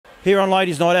Here on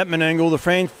Ladies' Night at Menangle, the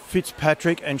Fran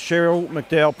Fitzpatrick and Cheryl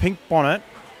McDowell Pink Bonnet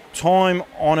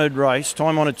time-honoured race,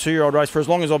 time-honoured 2-year-old race for as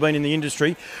long as I've been in the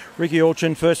industry. Rickie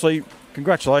Alchin, firstly,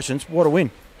 congratulations. What a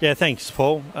win. Yeah, thanks,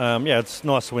 Paul. It's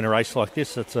nice to win a race like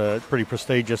this. It's a pretty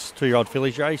prestigious 2-year-old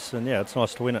fillies race, and yeah, it's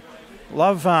nice to win it.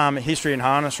 Love history in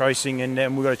harness racing, and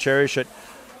we've got to cherish it.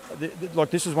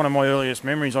 This is one of my earliest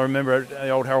memories. I remember at the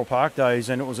old Harold Park days,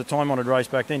 and it was a time-honoured race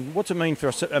back then. What's it mean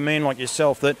for a man like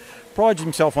yourself that prides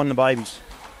himself on the babies?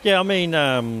 Yeah, I mean,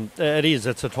 it is.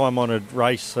 It's a time-honoured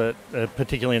race,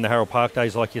 particularly in the Harold Park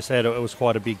days, like you said. It was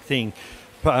quite a big thing.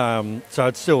 So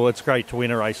it's great to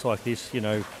win a race like this. You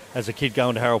know, as a kid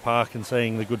going to Harold Park and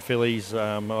seeing the good fillies.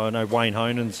 I know Wayne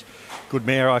Honan's good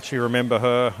mare. I actually remember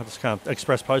her. I just can't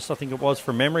Express Post, I think it was,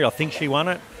 from memory. I think she won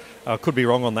it. I could be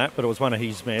wrong on that, but it was one of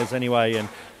his mares anyway. And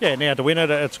yeah, now to win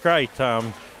it, it's great.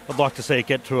 I'd like to see it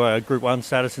get to a Group 1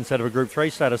 status instead of a Group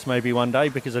 3 status maybe one day,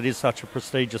 because it is such a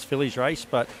prestigious fillies race,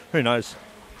 but who knows?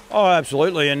 Oh,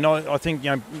 absolutely. And I think,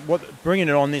 bringing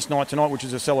it on this night tonight, which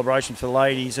is a celebration for the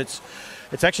ladies, it's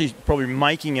actually probably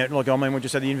making it, we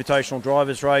just had the Invitational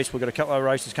Drivers race. We've got a couple of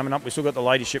races coming up. We've still got the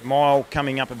Ladyship Mile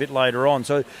coming up a bit later on.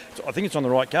 So I think it's on the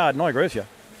right card, and I agree with you.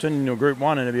 Turn into a Group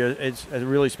 1 and it's a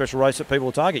really special race that people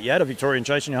will target. You had a Victorian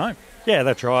chasing you home. Yeah,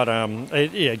 that's right.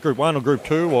 Group 1 or Group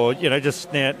 2, or,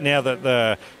 just now that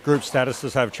the group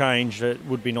statuses have changed, it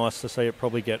would be nice to see it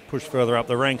probably get pushed further up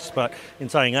the ranks. But in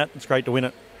saying that, it's great to win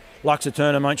it. LUX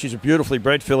AETERNA, mate, she's a beautifully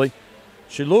bred filly.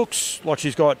 She looks like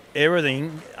she's got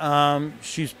everything.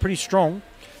 She's pretty strong.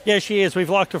 Yeah, she is.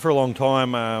 We've liked her for a long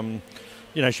time.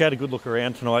 She had a good look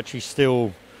around tonight. She's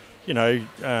still,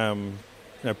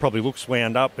 probably looks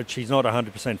wound up, but she's not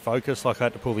 100% focused. I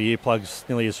had to pull the earplugs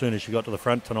nearly as soon as she got to the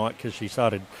front tonight because she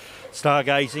started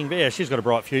stargazing. But yeah, she's got a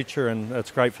bright future, and it's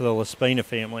great for the Laspina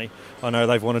family. I know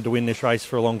they've wanted to win this race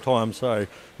for a long time, so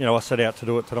I set out to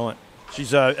do it tonight.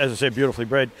 She's, as I said, beautifully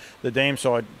bred. The dam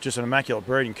side, just an immaculate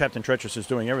breeding. Captain Treacherous is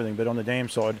doing everything, but on the dam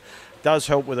side, does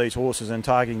help with these horses and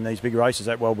targeting these big races,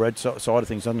 that well-bred side of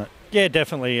things, doesn't it? Yeah,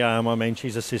 definitely.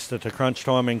 She's a sister to Crunch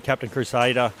Time and Captain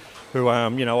Crusader, who, I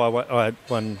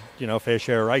won, a fair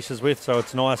share of races with, so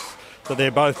it's nice that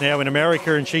they're both now in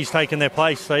America and she's taken their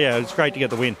place. So, yeah, it's great to get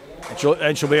the win.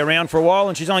 And she'll be around for a while,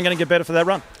 and she's only going to get better for that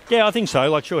run. Yeah, I think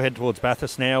so. She'll head towards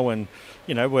Bathurst now, and,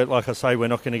 like I say, we're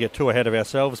not going to get too ahead of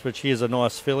ourselves, but she is a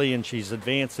nice filly, and she's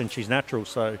advanced, and she's natural,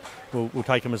 so we'll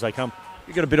take them as they come.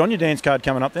 You've got a bit on your dance card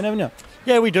coming up then, haven't you?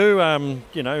 Yeah, we do.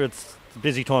 It's a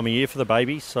busy time of year for the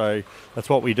babies, so that's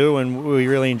what we do, and we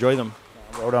really enjoy them.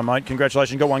 Well done, mate.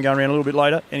 Congratulations. Got one going around a little bit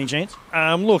later. Any chance?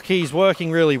 Look, he's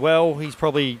working really well. He's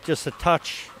probably just a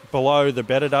touch below the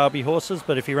better Derby horses,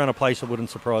 but if he ran a place, it wouldn't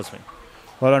surprise me.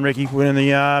 Well done, Rickie. Winning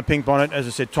the Pink Bonnet. As I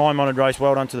said, time-honoured race.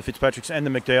 Well done to the Fitzpatricks and the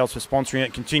McDowells for sponsoring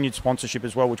it. Continued sponsorship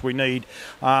as well, which we need.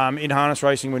 In harness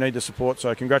racing, we need the support.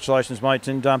 So congratulations, mates.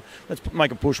 And let's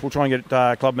make a push. We'll try and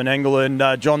get Club Menangle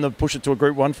and John to push it to a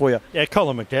Group 1 for you. Yeah,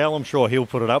 Colin McDowell, I'm sure he'll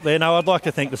put it up there. No, I'd like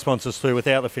to thank the sponsors too.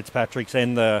 Without the Fitzpatricks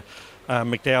and the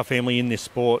McDowell family in this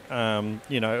sport,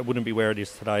 it wouldn't be where it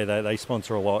is today. They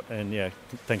sponsor a lot, and yeah,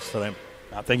 thanks to them.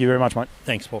 Thank you very much, mate.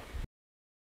 Thanks, Paul.